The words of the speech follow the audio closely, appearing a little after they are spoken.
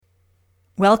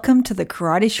Welcome to the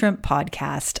Karate Shrimp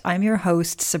Podcast. I'm your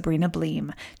host, Sabrina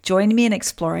Bleem. Join me in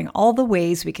exploring all the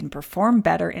ways we can perform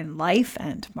better in life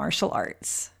and martial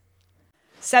arts.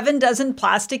 7 dozen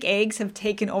plastic eggs have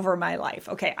taken over my life.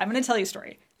 Okay, I'm going to tell you a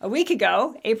story. A week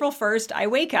ago, April 1st, I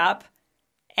wake up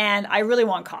and I really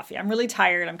want coffee. I'm really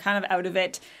tired. I'm kind of out of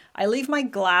it. I leave my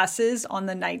glasses on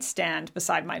the nightstand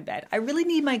beside my bed. I really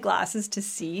need my glasses to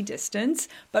see distance,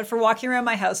 but for walking around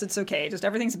my house, it's okay. Just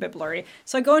everything's a bit blurry.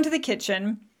 So I go into the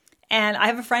kitchen and I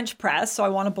have a French press, so I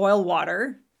want to boil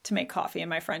water to make coffee in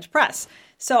my French press.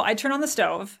 So I turn on the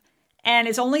stove, and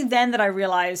it's only then that I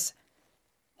realize,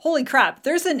 holy crap,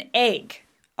 there's an egg,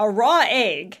 a raw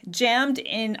egg jammed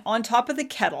in on top of the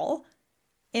kettle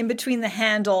in between the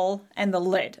handle and the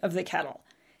lid of the kettle.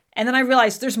 And then I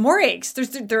realized there's more eggs.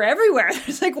 They're everywhere.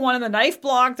 There's like one in the knife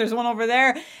block. There's one over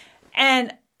there.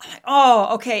 And I'm like,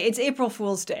 oh, okay, it's April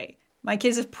Fool's Day. My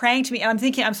kids have pranked me. And I'm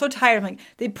thinking, I'm so tired. I'm like,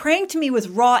 they pranked me with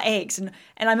raw eggs. And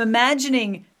I'm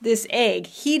imagining this egg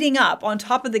heating up on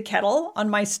top of the kettle on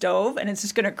my stove. And it's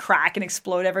just going to crack and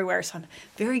explode everywhere. So I'm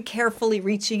very carefully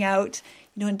reaching out,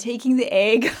 and taking the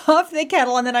egg off the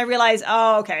kettle. And then I realize,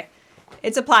 oh, okay,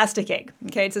 it's a plastic egg.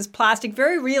 Okay, it's this plastic,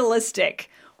 very realistic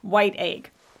white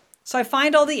egg. So I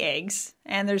find all the eggs,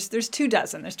 and there's 2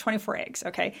 dozen. There's 24 eggs,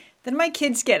 okay? Then my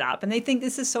kids get up, and they think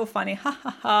this is so funny. Ha,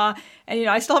 ha, ha. And,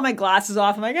 I still have my glasses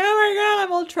off. I'm like, oh, my God,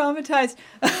 I'm all traumatized.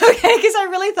 Okay, because I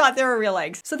really thought they were real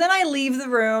eggs. So then I leave the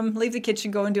room, leave the kitchen,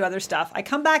 go and do other stuff. I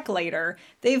come back later.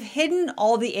 They've hidden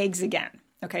all the eggs again.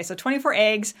 Okay, so 24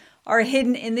 eggs are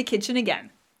hidden in the kitchen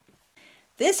again.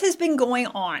 This has been going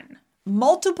on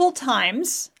multiple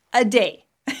times a day.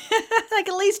 Like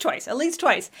at least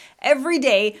twice every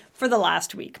day for the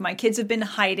last week. My kids have been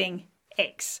hiding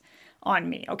eggs on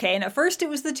me. Okay. And at first it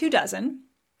was the 2 dozen.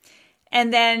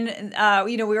 And then,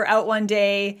 we were out one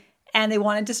day and they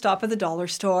wanted to stop at the dollar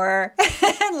store.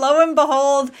 And lo and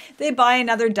behold, they buy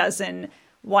another dozen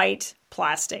white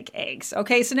plastic eggs.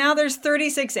 Okay. So now there's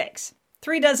 36 eggs,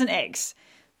 3 dozen eggs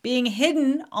being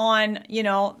hidden on,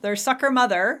 their sucker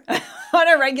mother on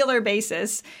a regular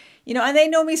basis. And they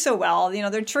know me so well,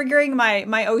 they're triggering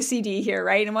my OCD here,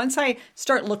 right? And once I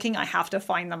start looking, I have to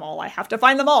find them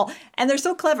all. And they're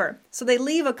so clever. So they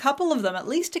leave a couple of them, at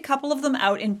least a couple of them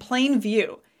out in plain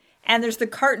view. And there's the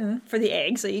carton for the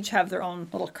eggs. They each have their own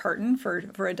little carton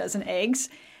for a dozen eggs.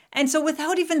 And so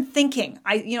without even thinking,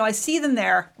 I see them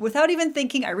there. Without even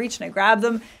thinking, I reach and I grab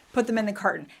them, put them in the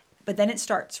carton. But then it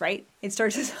starts, right? It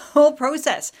starts this whole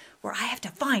process where I have to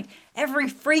find every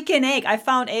freaking egg. I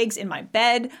found eggs in my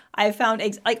bed. I found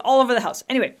eggs like all over the house.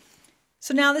 Anyway,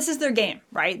 so now this is their game,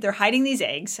 right? They're hiding these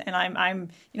eggs, and I'm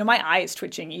my eye is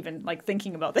twitching even like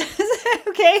thinking about this.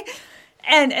 Okay,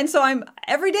 and so I'm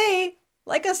every day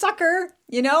like a sucker.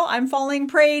 I'm falling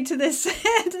prey to this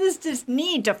this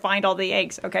need to find all the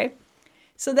eggs. Okay,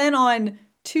 so then on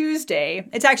Tuesday,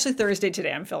 it's actually Thursday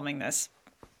today. I'm filming this.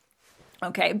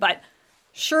 Okay, but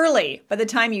surely by the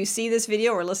time you see this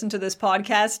video or listen to this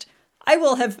podcast, I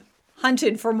will have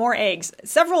hunted for more eggs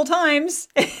several times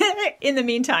in the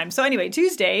meantime. So anyway,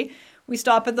 Tuesday, we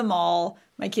stop at the mall.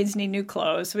 My kids need new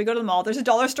clothes. So we go to the mall. There's a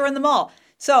dollar store in the mall.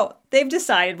 So they've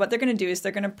decided what they're going to do is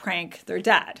they're going to prank their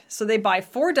dad. So they buy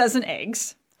 4 dozen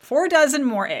eggs, 4 dozen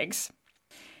more eggs.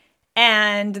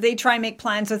 And they try and make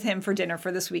plans with him for dinner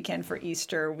for this weekend, for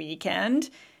Easter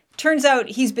weekend. Turns out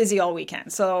he's busy all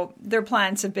weekend. So their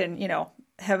plans have been,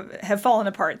 have fallen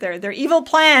apart. Their evil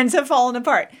plans have fallen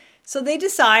apart. So they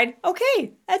decide,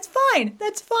 okay, that's fine.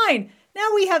 Now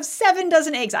we have 7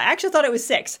 dozen eggs. I actually thought it was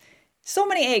 6. So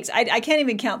many eggs. I can't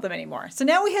even count them anymore. So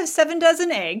now we have 7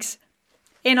 dozen eggs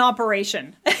in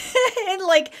operation. And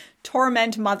like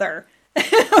torment mother.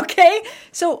 Okay.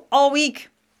 So all week,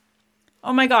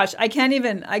 oh my gosh, I can't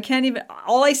even,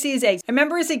 all I see is eggs. I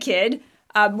remember as a kid,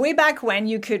 way back when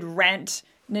you could rent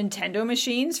Nintendo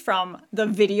machines from the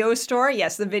video store.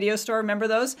 Yes, the video store. Remember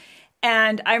those?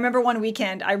 And I remember one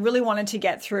weekend, I really wanted to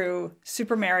get through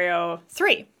Super Mario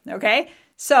 3. Okay.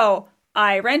 So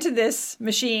I rented this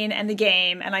machine and the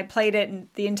game, and I played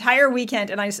it the entire weekend,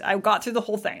 and I got through the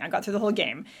whole thing. I got through the whole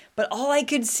game. But all I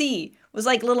could see was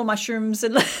like little mushrooms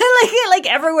and like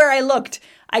everywhere I looked,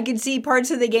 I could see parts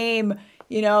of the game,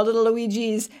 little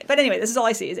Luigi's. But anyway, this is all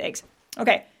I see is eggs.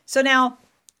 Okay. So now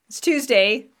it's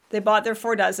Tuesday. They bought their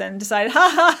 4 dozen, decided,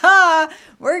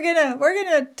 we're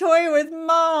gonna toy with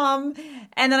mom.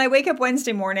 And then I wake up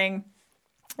Wednesday morning,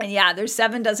 and yeah, there's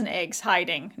 7 dozen eggs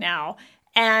hiding now.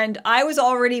 And I was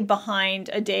already behind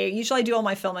a day. Usually I do all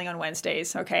my filming on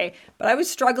Wednesdays, okay? But I was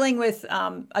struggling with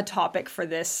a topic for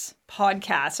this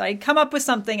podcast. I'd come up with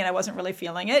something and I wasn't really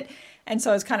feeling it. And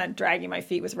so I was kind of dragging my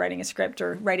feet with writing a script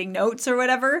or writing notes or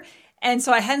whatever. And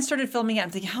so I hadn't started filming yet. I'm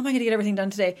thinking, how am I going to get everything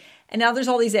done today? And now there's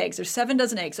all these eggs. There's 7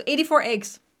 dozen eggs. So 84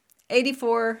 eggs.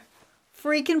 84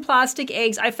 freaking plastic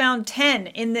eggs. I found 10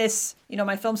 in this,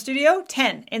 my film studio.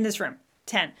 10 in this room.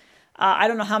 10. I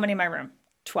don't know how many in my room.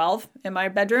 12 in my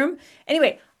bedroom.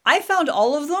 Anyway, I found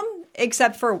all of them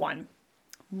except for one.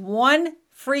 One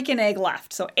freaking egg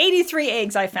left. So 83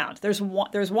 eggs I found. There's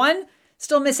one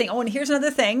still missing. Oh, and here's another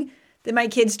thing that my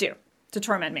kids do to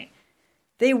torment me.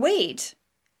 They wait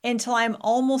until I'm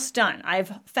almost done.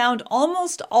 I've found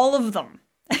almost all of them.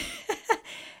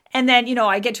 And then,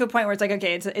 I get to a point where it's like,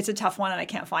 okay, it's a tough one and I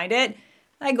can't find it.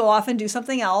 I go off and do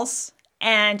something else.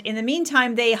 And in the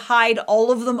meantime, they hide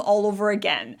all of them all over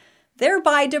again,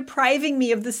 thereby depriving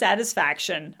me of the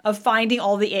satisfaction of finding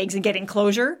all the eggs and getting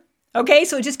closure. Okay,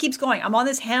 so it just keeps going. I'm on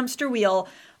this hamster wheel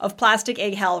of plastic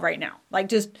egg hell right now. Like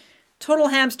just total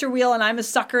hamster wheel, and I'm a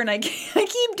sucker and I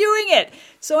keep doing it.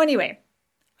 So anyway,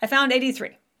 I found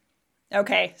 83.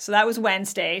 Okay, so that was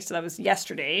Wednesday. So that was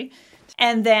yesterday.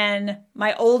 And then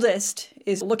my oldest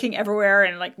is looking everywhere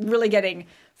and like really getting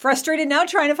frustrated now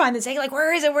trying to find this egg. Like,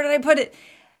 where is it? Where did I put it?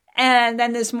 And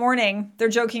then this morning, they're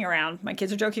joking around. My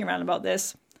kids are joking around about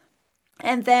this.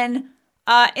 And then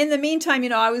in the meantime,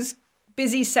 I was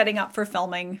busy setting up for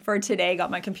filming for today.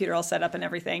 Got my computer all set up and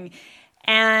everything.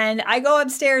 And I go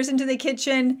upstairs into the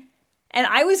kitchen. And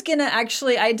I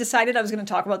decided I was going to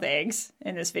talk about the eggs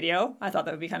in this video. I thought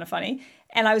that would be kind of funny.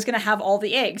 And I was going to have all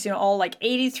the eggs, all like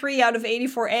 83 out of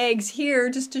 84 eggs here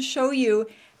just to show you.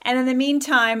 And in the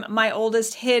meantime, my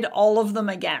oldest hid all of them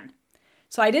again.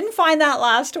 So I didn't find that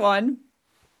last one.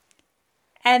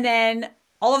 And then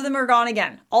all of them are gone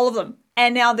again. All of them.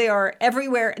 And now they are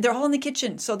everywhere. They're all in the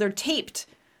kitchen. So they're taped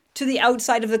to the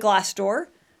outside of the glass door.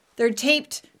 They're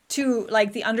taped to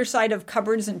like the underside of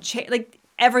cupboards and like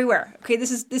everywhere. Okay, this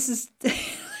has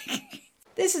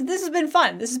been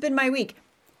fun. This has been my week.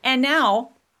 And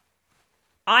now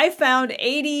I found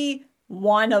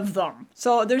 81 of them.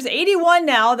 So there's 81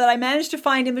 now that I managed to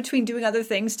find in between doing other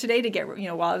things today to get,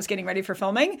 while I was getting ready for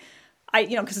filming.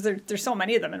 Because there's so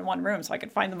many of them in one room, so I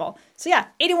could find them all. So yeah,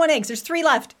 81 eggs. There's 3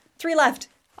 left. 3 left.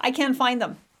 I can't find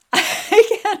them.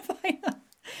 I can't find them.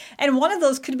 And one of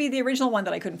those could be the original one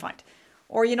that I couldn't find.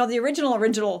 Or, the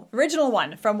original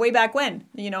one from way back when,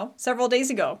 several days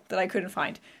ago that I couldn't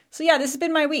find. So yeah, this has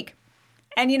been my week.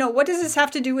 And, what does this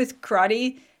have to do with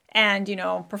karate and,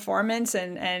 performance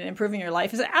and improving your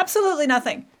life? Is absolutely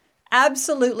nothing.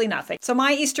 Absolutely nothing. So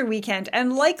my Easter weekend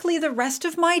and likely the rest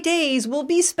of my days will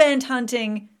be spent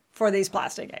hunting for these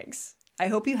plastic eggs. I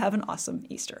hope you have an awesome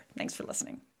Easter. Thanks for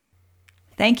listening.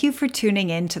 Thank you for tuning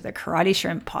in to the Karate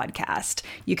Shrimp podcast.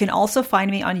 You can also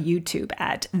find me on YouTube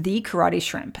at The Karate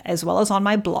Shrimp, as well as on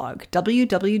my blog,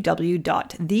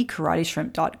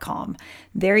 www.thekarateshrimp.com.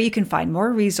 There you can find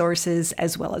more resources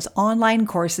as well as online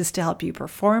courses to help you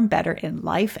perform better in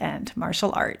life and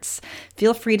martial arts.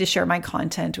 Feel free to share my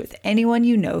content with anyone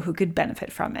you know who could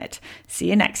benefit from it. See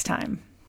you next time.